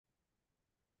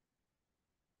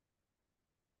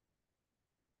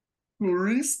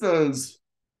Turistas.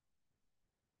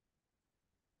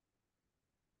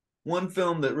 One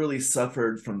film that really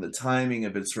suffered from the timing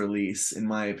of its release, in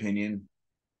my opinion,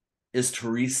 is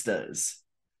Turistas.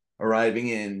 Arriving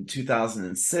in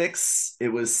 2006, it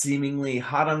was seemingly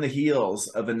hot on the heels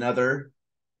of another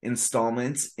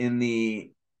installment in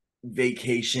the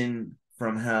vacation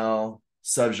from hell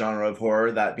subgenre of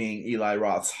horror, that being Eli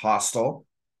Roth's Hostel,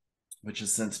 which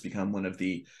has since become one of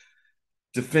the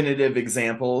definitive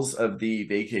examples of the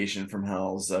vacation from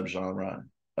hell subgenre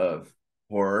of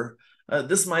horror.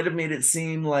 This might have made it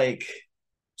seem like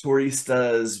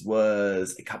Turistas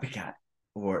was a copycat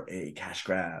or a cash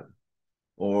grab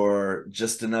or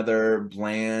just another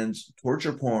bland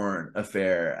torture porn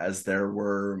affair, as there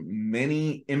were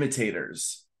many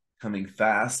imitators coming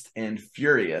fast and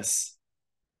furious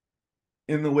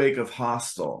in the wake of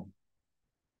Hostel.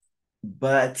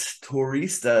 But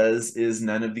Turistas is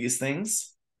none of these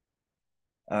things.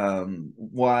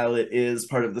 While it is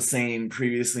part of the same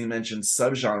previously mentioned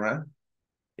subgenre,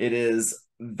 it is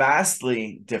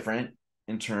vastly different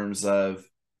in terms of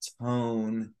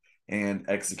tone and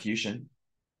execution.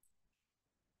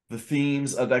 The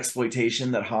themes of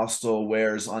exploitation that Hostel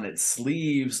wears on its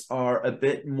sleeves are a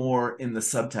bit more in the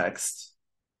subtext,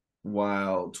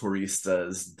 while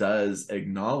Turistas does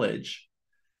acknowledge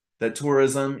that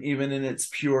tourism, even in its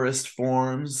purest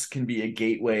forms, can be a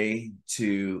gateway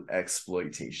to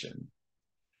exploitation.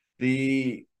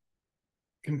 The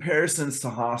comparisons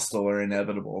to Hostel are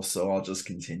inevitable, so I'll just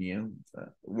continue.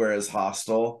 Whereas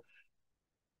Hostel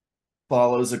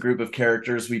follows a group of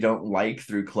characters we don't like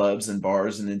through clubs and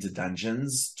bars and into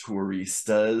dungeons,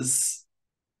 Turistas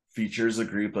features a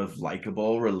group of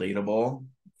likable, relatable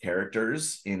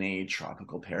characters in a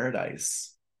tropical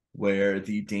paradise where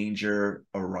the danger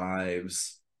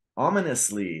arrives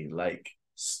ominously like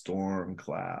storm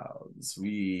clouds.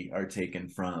 We are taken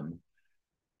from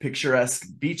picturesque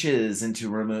beaches into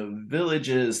remote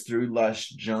villages through lush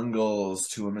jungles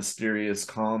to a mysterious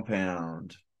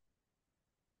compound,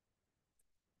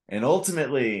 and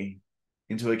ultimately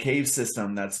into a cave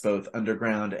system that's both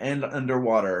underground and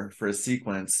underwater for a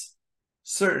sequence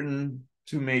certain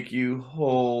to make you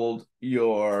hold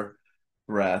your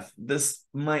breath. This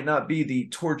might not be the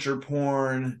torture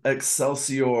porn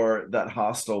excelsior that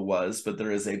Hostel was, but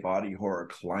there is a body horror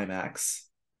climax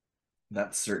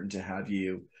that's certain to have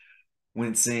you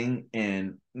wincing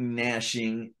and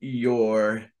gnashing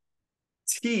your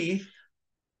teeth.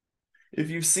 If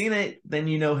you've seen it, then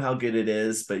you know how good it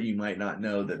is, but you might not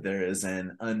know that there is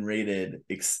an unrated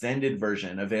extended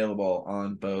version available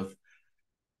on both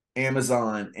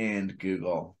Amazon and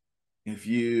Google. If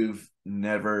you've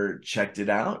never checked it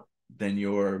out, then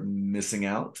you're missing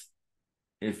out.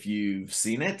 If you've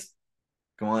seen it,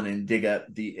 go on and dig up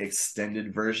the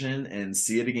extended version and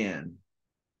see it again.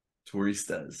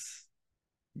 Turistas.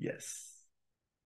 Yes.